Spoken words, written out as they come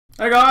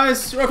Hey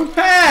guys, welcome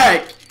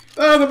back!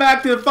 Welcome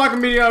back to the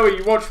fucking video where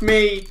you watch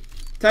me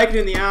take it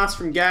in the ass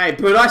from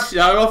Gabe. But I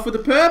started off with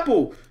the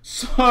purple.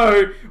 So,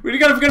 we're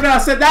gonna forget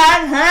about I said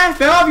that, huh?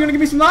 Fella, you gonna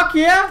give me some luck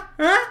here?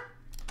 Huh?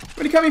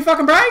 Ready to cut me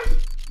fucking break?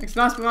 It's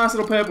nice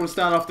little purple to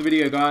start off the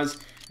video, guys.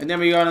 And then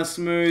we got a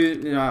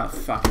smooth...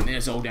 fucking,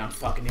 it's all down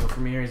fucking hill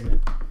from here, isn't it?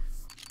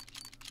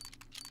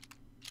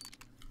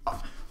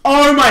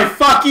 Oh my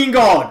fucking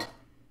god!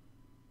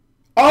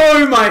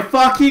 Oh my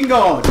fucking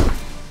god!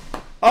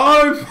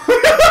 Oh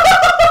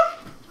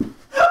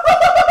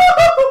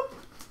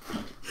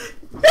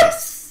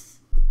yes!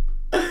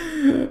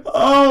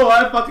 Oh,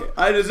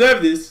 I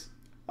deserve this.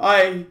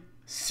 I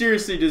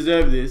seriously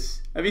deserve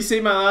this. Have you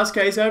seen my last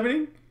case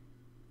opening?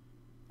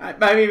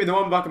 Maybe even the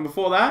one fucking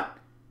before that.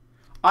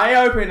 I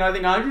opened, I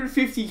think,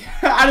 150.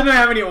 I don't know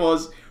how many it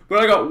was, but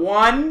I got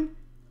one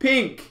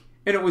pink,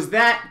 and it was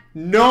that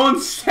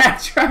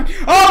non-stat track.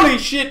 Holy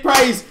shit!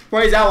 Praise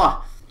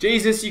Allah.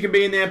 Jesus, you can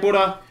be in there,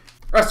 Buddha.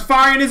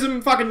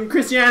 Rastafarianism, fucking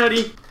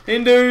Christianity,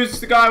 Hindus,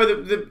 the guy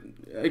with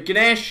the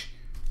Ganesh.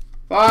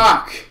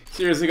 Fuck.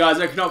 Seriously, guys,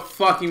 I cannot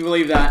fucking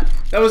believe that.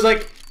 That was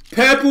like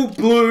purple,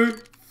 blue,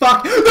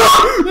 fuck. No.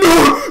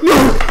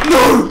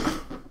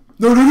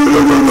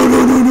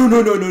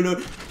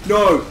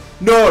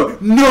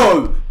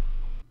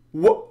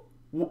 What?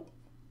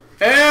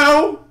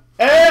 Ow!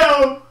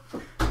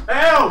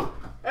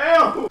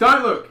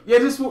 Don't look. Yeah,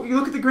 just you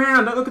look at the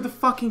ground. Don't look at the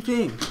fucking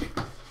thing.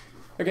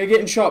 Okay,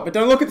 getting shot, but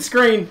don't look at the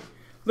screen.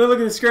 Don't look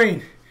at the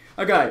screen.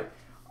 Okay.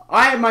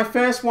 My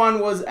first one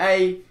was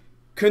a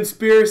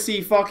conspiracy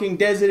fucking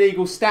Desert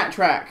Eagle stat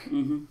track.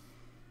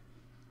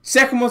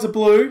 Second was a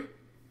blue.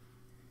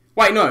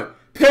 Wait, no.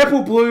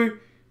 Purple, blue,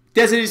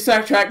 Desert Eagle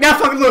stat track. Now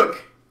fucking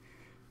look.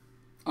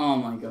 Oh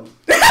my god.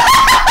 There's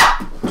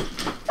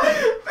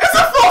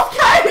a fourth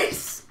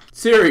case!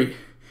 Siri,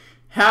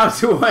 how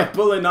do I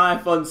pull a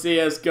knife on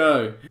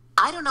CSGO?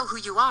 I don't know who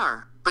you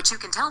are, but you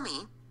can tell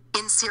me.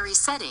 In Siri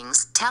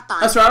settings, tap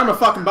on... That's right, I'm a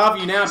fucking buff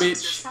you now,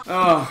 bitch.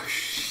 Oh,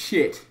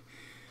 shit.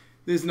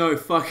 There's no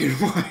fucking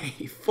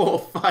way. 4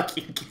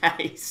 fucking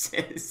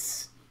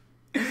cases.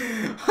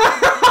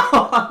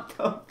 What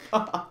the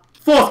fuck?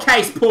 4th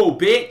case pull,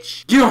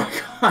 bitch. You know,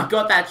 I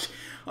got that...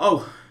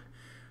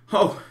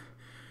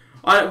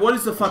 what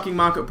is the fucking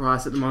market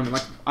price at the moment?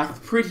 Like, I'm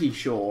pretty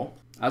sure.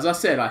 As I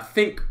said, I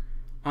think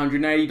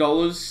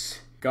 $180.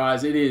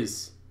 Guys, it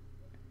is.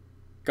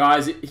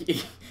 Guys,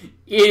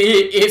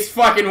 it's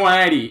fucking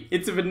 180.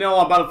 It's a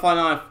vanilla butterfly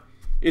knife.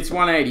 It's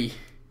 180.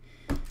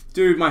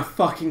 Dude, my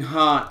fucking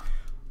heart.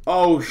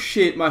 Oh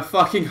shit, my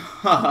fucking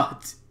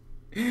heart.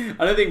 I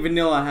don't think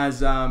vanilla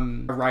has a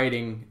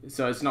rating,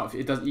 so it's not.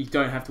 It doesn't. You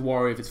don't have to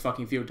worry if it's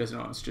fucking field does or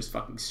not. It's just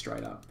fucking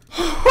straight up.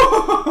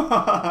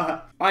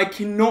 I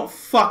cannot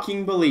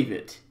fucking believe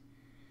it.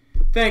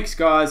 Thanks,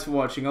 guys, for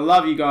watching. I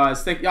love you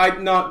guys. I've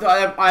got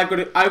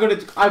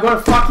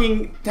to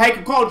fucking take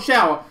a cold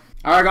shower.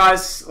 All right,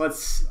 guys.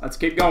 Let's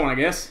keep going, I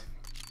guess.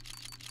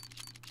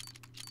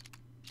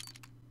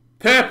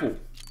 Purple.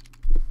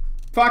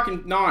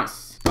 Fucking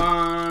nice.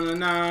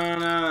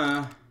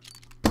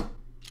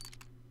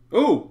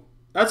 Ooh,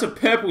 that's a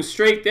purple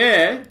streak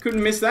there.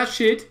 Couldn't miss that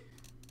shit.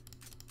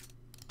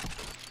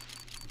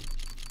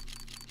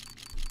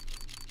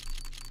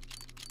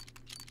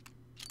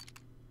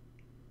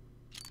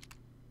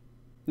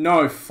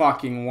 No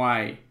fucking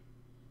way.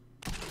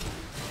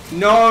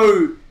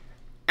 No,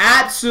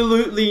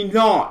 absolutely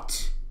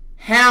not.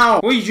 How?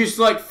 Well, you just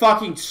like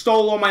fucking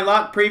stole all my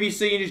luck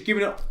previously and just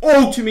given it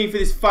all to me for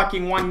this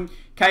fucking one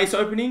case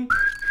opening.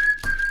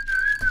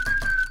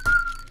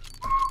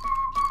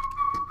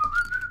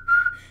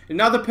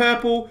 Another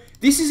purple.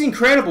 This is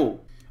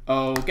incredible.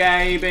 Oh,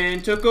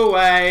 Gaben took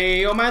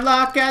away all my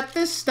luck at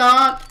the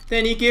start.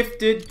 Then he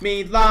gifted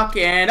me luck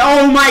and...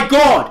 Oh my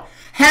god!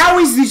 How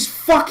is this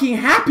fucking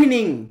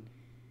happening?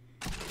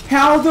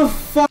 How the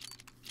fuck...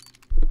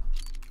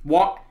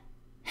 What?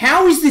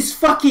 How is this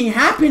fucking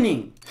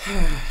happening?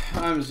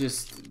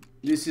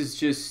 This is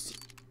just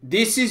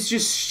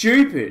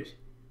stupid.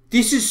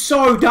 This is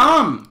so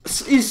dumb.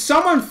 Is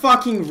someone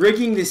fucking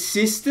rigging the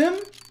system?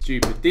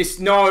 Stupid.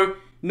 No,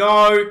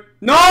 the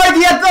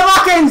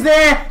luck ends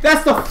there!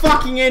 That's the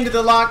fucking end of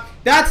the luck.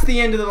 That's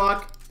the end of the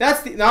luck.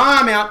 No,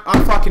 I'm out.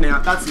 I'm fucking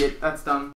out. That's it. That's done.